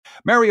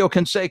Mario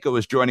Canseco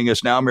is joining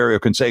us now. Mario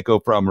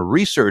Canseco from a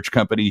research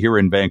company here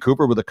in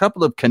Vancouver with a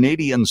couple of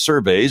Canadian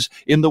surveys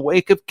in the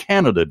wake of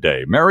Canada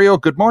Day. Mario,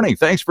 good morning.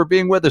 Thanks for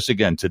being with us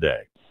again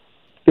today.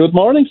 Good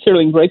morning,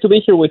 Sterling. Great to be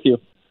here with you.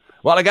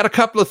 Well, I got a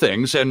couple of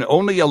things and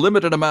only a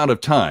limited amount of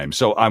time.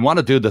 So I want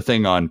to do the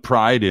thing on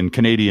pride in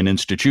Canadian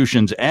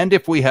institutions. And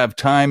if we have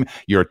time,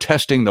 you're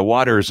testing the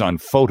waters on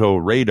photo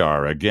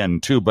radar again,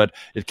 too. But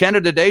at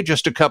Canada Day,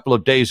 just a couple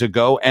of days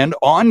ago, and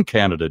on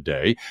Canada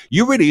Day,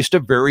 you released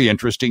a very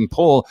interesting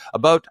poll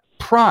about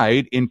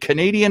pride in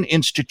Canadian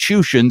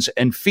institutions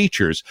and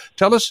features.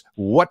 Tell us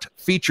what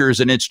features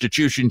and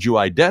institutions you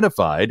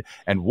identified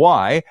and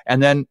why,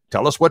 and then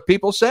tell us what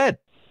people said.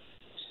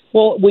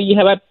 Well, we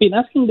have been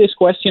asking this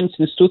question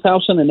since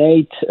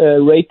 2008,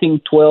 rating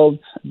 12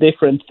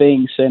 different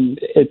things, and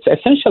it's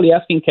essentially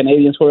asking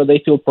Canadians whether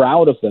they feel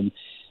proud of them.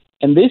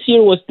 And this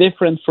year was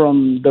different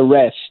from the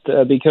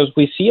rest because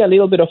we see a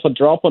little bit of a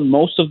drop on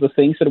most of the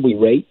things that we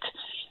rate,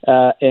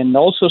 and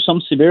also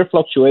some severe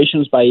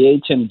fluctuations by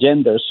age and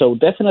gender. So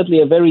definitely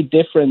a very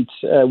different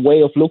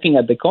way of looking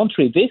at the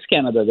country this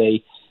Canada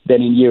Day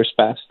than in years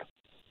past.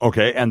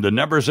 Okay, and the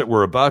numbers that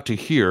we're about to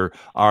hear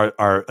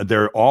are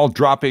they're all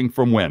dropping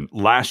from when?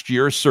 Last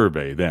year's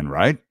survey then,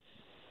 right?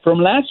 From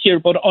last year,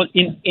 but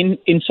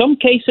in some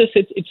cases,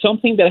 it's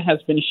something that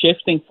has been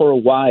shifting for a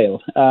while.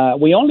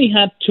 We only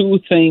had two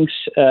things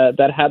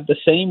that had the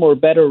same or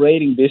better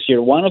rating this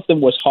year. One of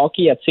them was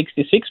hockey at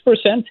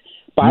 66%.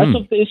 Part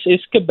of this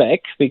is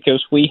Quebec,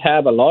 because we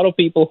have a lot of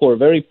people who are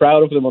very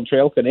proud of the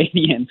Montreal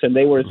Canadiens, and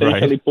they were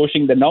essentially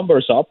pushing the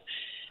numbers up.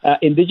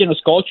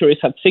 Indigenous culture is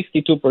at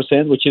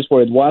 62%, which is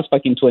where it was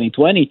back in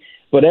 2020.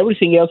 But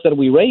everything else that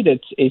we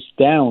rated is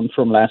down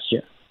from last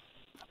year.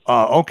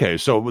 Okay,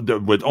 so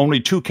with only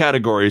two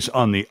categories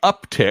on the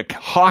uptick,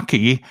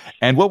 hockey,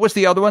 and what was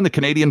the other one, the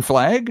Canadian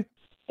flag?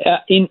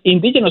 In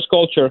Indigenous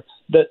culture,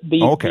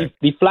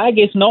 the flag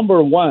is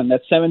number one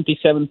at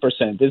 77%.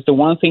 It's the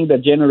one thing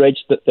that generates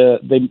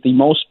the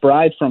most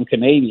pride from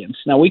Canadians.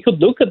 Now, we could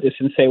look at this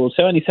and say, well,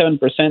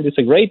 77% is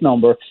a great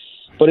number.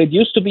 But it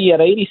used to be at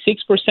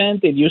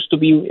 86%. It used to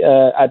be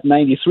at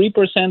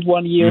 93%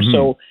 one year.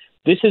 So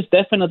this is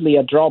definitely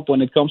a drop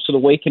when it comes to the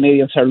way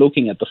Canadians are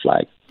looking at the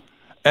flag.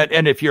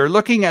 And if you're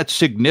looking at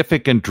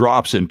significant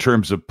drops in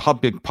terms of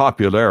public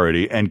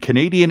popularity and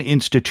Canadian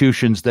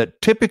institutions that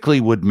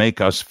typically would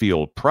make us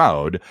feel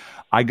proud,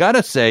 I got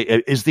to say,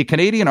 is the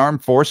Canadian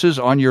Armed Forces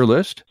on your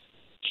list?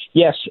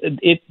 Yes,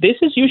 this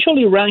is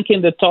usually ranked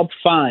in the top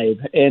 5.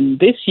 And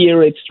this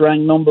year it's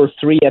ranked number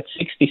 3 at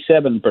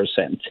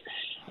 67%.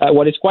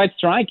 What is quite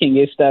striking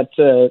is that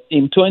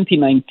in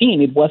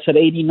 2019, it was at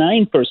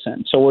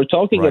 89%. So we're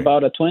talking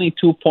about a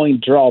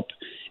 22-point drop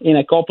in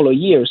a couple of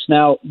years.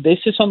 Now, this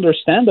is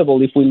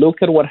understandable if we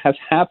look at what has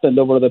happened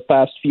over the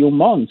past few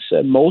months.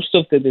 Most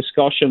of the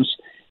discussions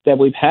that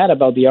we've had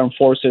about the armed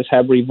forces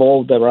have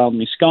revolved around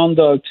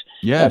misconduct,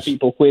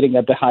 people quitting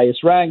at the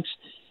highest ranks.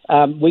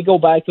 We go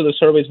back to the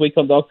surveys we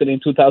conducted in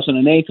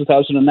 2008,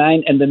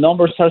 2009, and the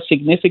numbers are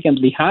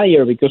significantly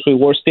higher because we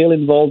were still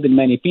involved in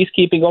many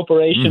peacekeeping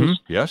operations.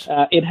 Yes.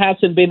 It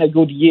hasn't been a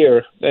good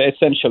year,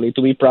 essentially,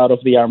 to be proud of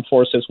the armed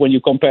forces when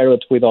you compare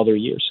it with other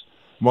years.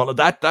 Well,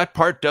 that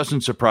part doesn't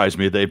surprise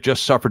me. They've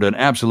just suffered an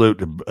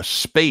absolute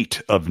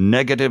spate of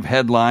negative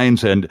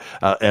headlines, and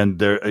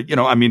they're,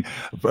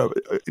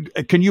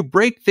 can you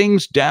break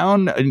things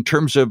down in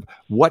terms of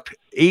what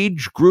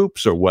age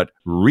groups or what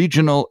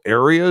regional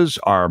areas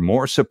are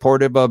more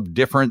supportive of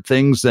different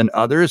things than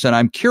others? And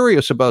I'm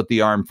curious about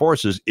the armed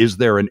forces. Is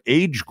there an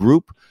age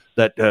group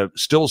that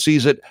still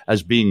sees it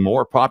as being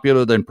more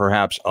popular than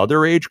perhaps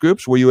other age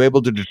groups? Were you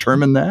able to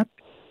determine that?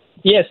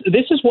 Yes,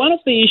 this is one of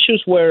the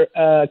issues where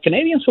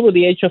Canadians over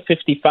the age of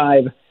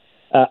 55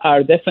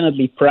 are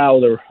definitely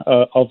prouder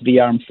of the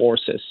armed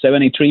forces,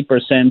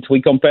 73%. We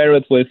compare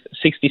it with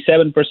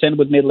 67%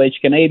 with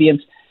middle-aged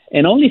Canadians,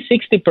 and only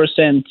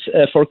 60%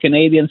 for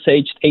Canadians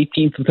aged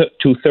 18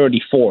 to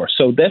 34.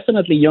 So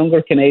definitely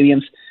younger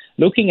Canadians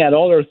looking at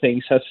other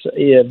things as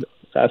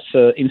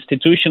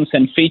institutions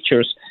and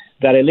features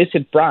that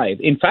elicit pride.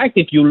 In fact,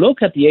 if you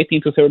look at the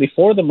 18 to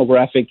 34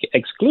 demographic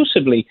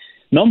exclusively,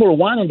 number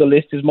one on the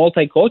list is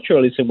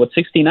multiculturalism with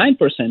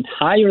 69%,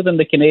 higher than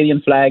the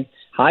Canadian flag,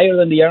 higher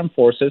than the armed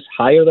forces,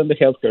 higher than the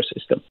healthcare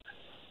system.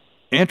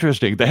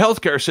 Interesting. The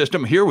healthcare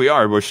system, here we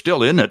are. We're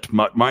still in it,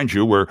 mind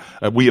you.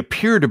 We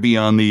appear to be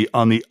on the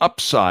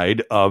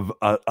upside of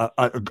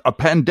a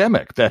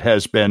pandemic that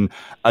has been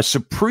a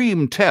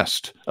supreme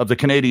test of the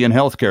Canadian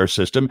healthcare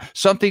system,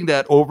 something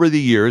that over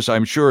the years,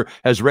 I'm sure,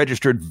 has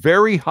registered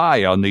very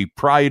high on the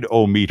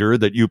pride-o-meter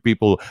that you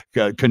people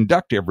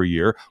conduct every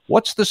year.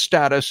 What's the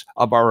status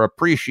of our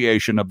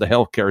appreciation of the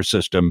healthcare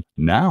system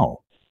now?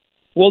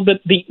 Well,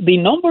 the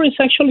number is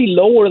actually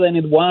lower than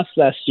it was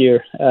last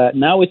year.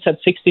 Now it's at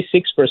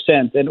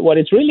 66%. And what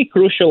is really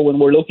crucial when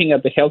we're looking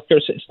at the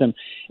healthcare system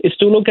is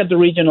to look at the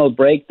regional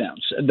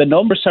breakdowns. The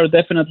numbers are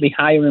definitely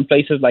higher in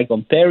places like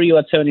Ontario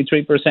at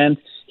 73%,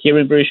 here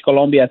in British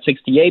Columbia at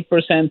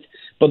 68%.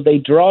 but they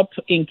drop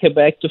in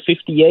Quebec to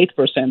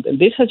 58%. And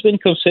this has been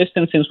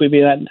consistent since we've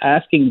been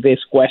asking this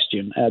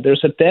question.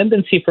 There's a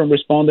tendency from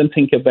respondents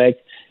in Quebec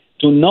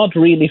to not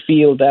really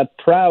feel that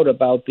proud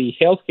about the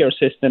healthcare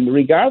system,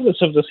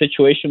 regardless of the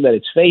situation that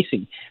it's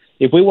facing.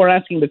 If we were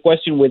asking the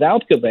question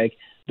without Quebec,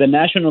 the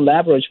national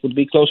average would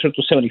be closer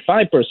to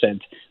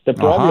 75%. The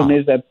problem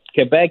is that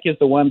Quebec is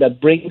the one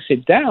that brings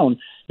it down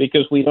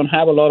because we don't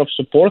have a lot of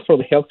support for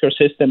the healthcare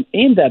system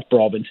in that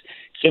province.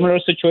 Similar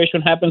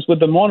situation happens with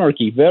the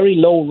monarchy, very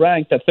low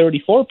ranked at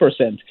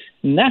 34%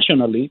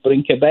 nationally, but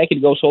in Quebec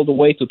it goes all the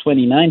way to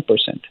 29%.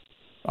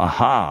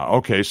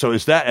 Okay. So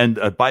is that,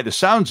 and by the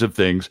sounds of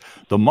things,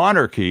 the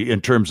monarchy,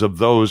 in terms of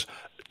those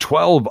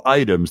 12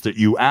 items that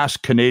you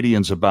ask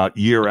Canadians about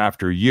year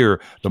after year,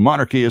 the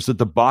monarchy is at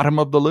the bottom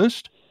of the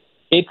list?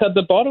 It's at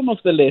the bottom of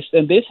the list,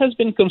 and this has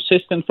been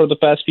consistent for the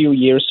past few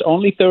years.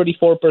 Only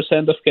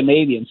 34% of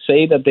Canadians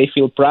say that they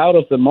feel proud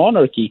of the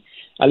monarchy,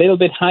 a little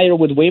bit higher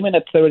with women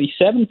at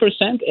 37%,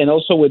 and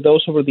also with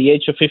those over the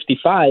age of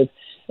 55.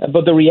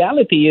 But the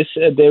reality is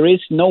there is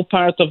no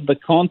part of the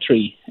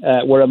country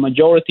where a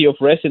majority of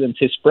residents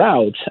is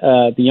proud.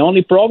 The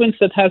only province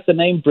that has the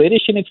name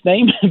British in its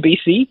name,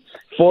 BC,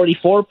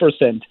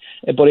 44%,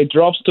 but it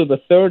drops to the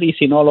 30s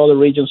in all other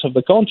regions of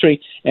the country,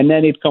 and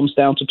then it comes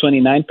down to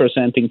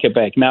 29% in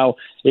Quebec. Now,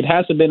 it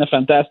hasn't been a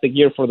fantastic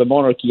year for the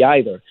monarchy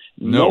either.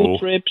 No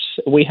trips.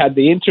 We had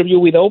the interview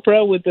with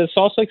Oprah with the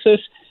Sussexes,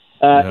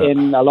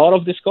 and a lot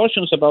of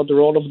discussions about the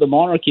role of the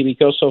monarchy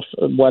because of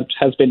what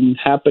has been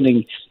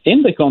happening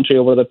in the country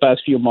over the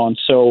past few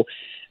months. So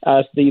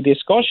as the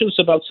discussions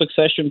about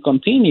succession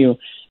continue,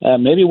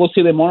 maybe we'll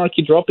see the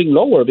monarchy dropping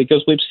lower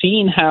because we've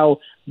seen how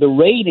the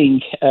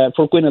rating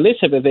for Queen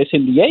Elizabeth is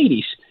in the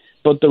 80s,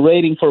 but the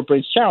rating for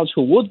Prince Charles,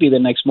 who would be the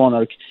next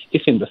monarch,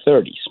 is in the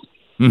 30s.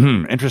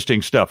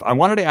 Interesting stuff. I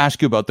wanted to ask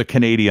you about the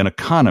Canadian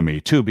economy,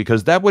 too,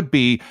 because that would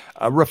be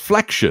a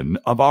reflection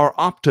of our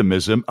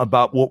optimism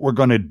about what we're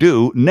going to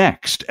do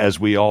next as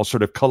we all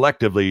sort of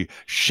collectively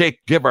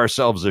give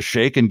ourselves a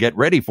shake and get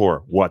ready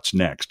for what's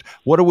next.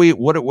 What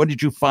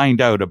did you find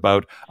out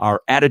about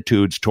our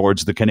attitudes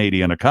towards the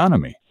Canadian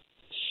economy?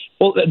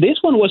 Well, this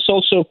one was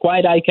also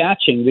quite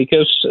eye-catching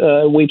because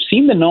we've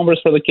seen the numbers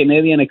for the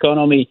Canadian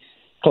economy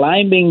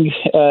climbing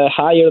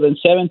higher than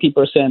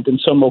 70% in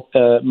some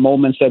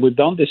moments that we've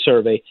done this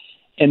survey.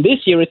 And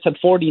this year it's at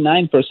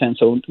 49%,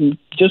 so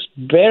just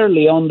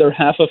barely under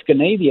half of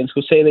Canadians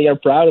who say they are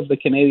proud of the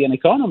Canadian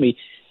economy.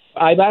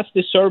 I've asked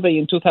this survey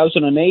in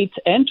 2008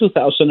 and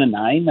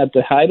 2009 at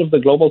the height of the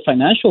global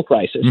financial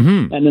crisis,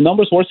 and the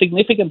numbers were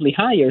significantly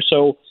higher.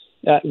 So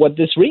what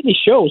this really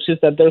shows is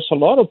that there's a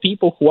lot of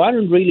people who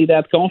aren't really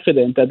that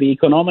confident that the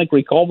economic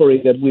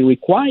recovery that we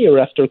require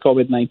after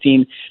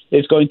COVID-19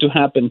 is going to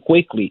happen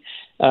quickly.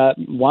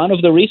 One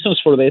of the reasons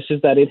for this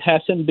is that it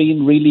hasn't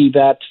been really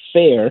that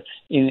fair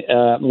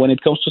when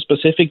it comes to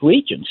specific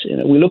regions.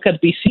 We look at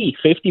BC,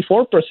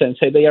 54%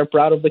 say they are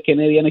proud of the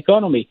Canadian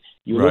economy.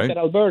 You look at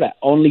Alberta,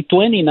 only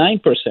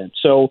 29%.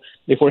 So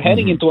if we're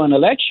heading into an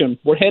election,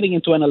 we're heading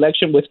into an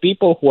election with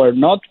people who are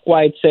not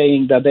quite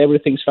saying that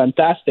everything's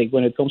fantastic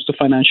when it comes to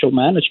financial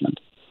management.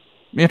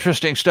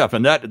 Interesting stuff.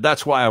 And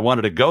that's why I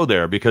wanted to go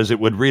there, because it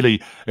would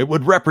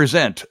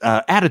represent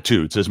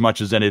attitudes as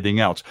much as anything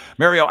else.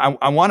 Mario,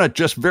 I want to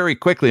just very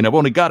quickly, and I've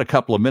only got a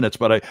couple of minutes,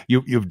 but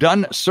you've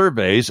done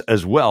surveys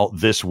as well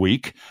this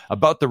week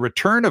about the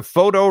return of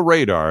photo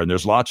radar. And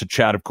there's lots of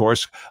chat, of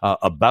course,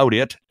 about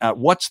it.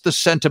 What's the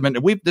sentiment?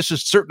 This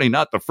is certainly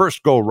not the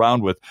first go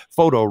round with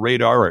photo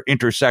radar or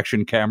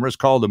intersection cameras,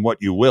 call them what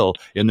you will,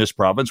 in this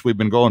province. We've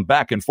been going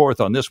back and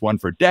forth on this one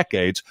for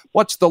decades.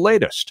 What's the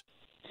latest?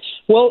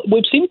 Well,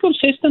 we've seen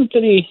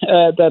consistently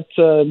that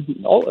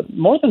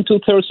more than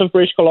two-thirds of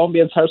British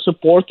Columbians are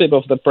supportive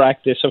of the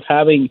practice of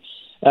having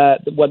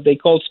what they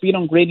call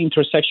speed-on-grid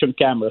intersection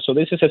cameras. So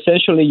this is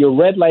essentially your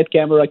red light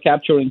camera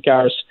capturing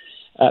cars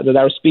that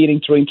are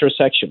speeding through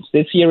intersections.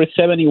 This year it's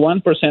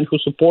 71% who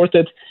support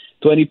it,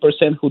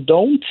 20% who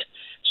don't.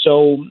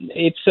 So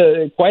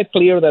it's quite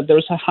clear that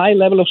there's a high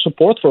level of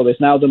support for this.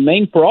 Now, the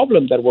main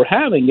problem that we're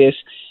having is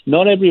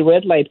not every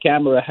red light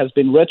camera has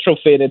been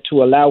retrofitted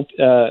to allow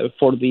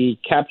for the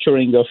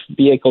capturing of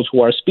vehicles who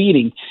are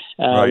speeding.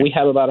 We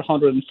have about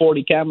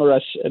 140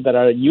 cameras that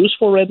are used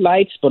for red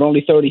lights, but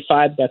only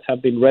 35 that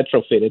have been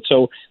retrofitted.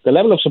 So the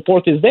level of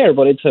support is there,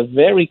 but it's a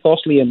very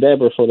costly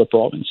endeavor for the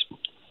province.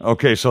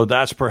 Okay, so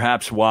that's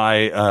perhaps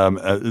why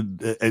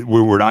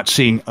we were not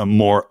seeing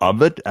more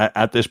of it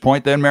at this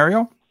point then,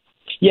 Mario?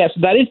 Yes,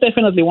 that is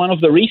definitely one of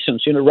the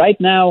reasons. Right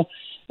now,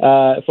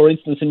 for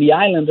instance, in the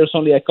island, there's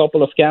only a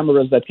couple of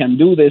cameras that can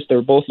do this.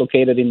 They're both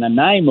located in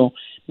Nanaimo.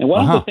 And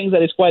one of the things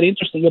that is quite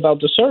interesting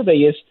about the survey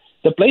is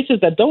the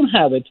places that don't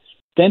have it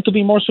tend to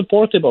be more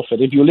supportive of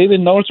it. If you live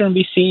in northern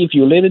BC, if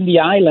you live in the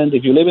island,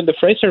 if you live in the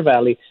Fraser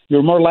Valley,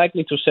 you're more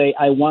likely to say,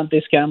 I want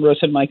these cameras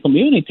in my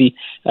community,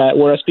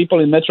 whereas people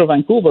in Metro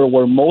Vancouver,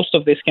 where most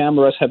of these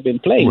cameras have been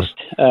placed,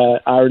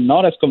 are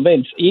not as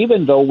convinced,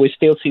 even though we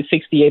still see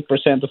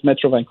 68% of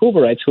Metro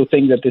Vancouverites who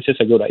think that this is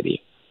a good idea.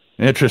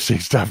 Interesting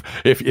stuff.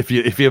 If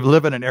you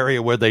live in an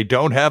area where they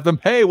don't have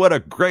them, hey, what a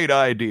great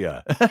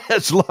idea.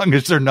 As long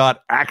as they're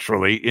not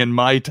actually in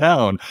my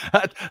town.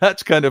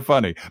 That's kind of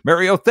funny.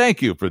 Mario,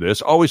 thank you for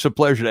this. Always a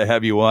pleasure to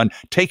have you on,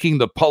 taking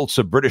the pulse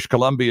of British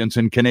Columbians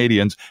and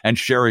Canadians and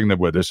sharing them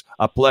with us.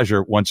 A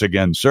pleasure once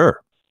again, sir.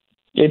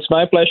 It's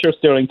my pleasure,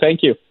 Sterling.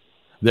 Thank you.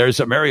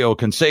 There's Mario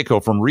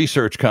Canseco from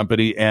Research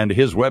Company, and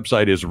his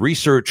website is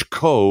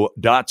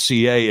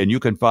researchco.ca, and you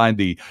can find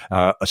the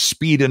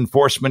speed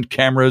enforcement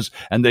cameras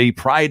and the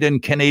Pride in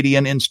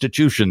Canadian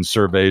Institutions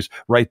surveys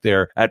right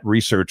there at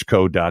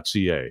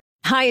researchco.ca.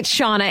 Hi, it's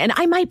Shauna, and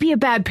I might be a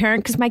bad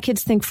parent because my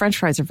kids think French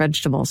fries are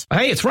vegetables.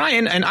 Hey, it's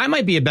Ryan, and I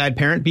might be a bad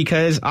parent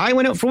because I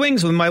went out for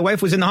wings when my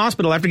wife was in the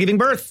hospital after giving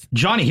birth.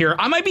 Johnny here.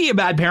 I might be a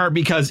bad parent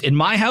because in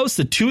my house,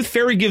 the tooth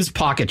fairy gives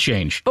pocket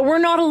change. But we're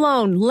not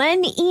alone.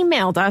 Len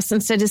emailed us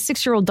and said his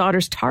 6-year-old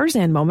daughter's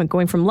Tarzan moment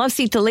going from love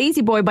seat to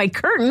lazy boy by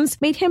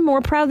curtains made him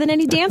more proud than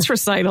any dance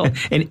recital.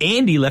 And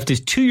Andy left his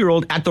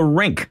 2-year-old at the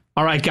rink.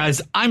 All right,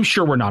 guys, I'm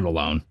sure we're not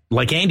alone.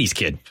 Like Andy's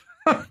kid.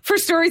 For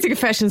stories and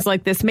confessions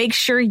like this, make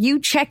sure you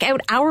check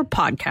out our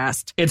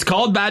podcast. It's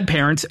called Bad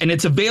Parents, and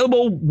it's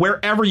available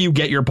wherever you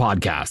get your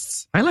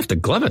podcasts. I left a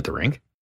glove at the rink.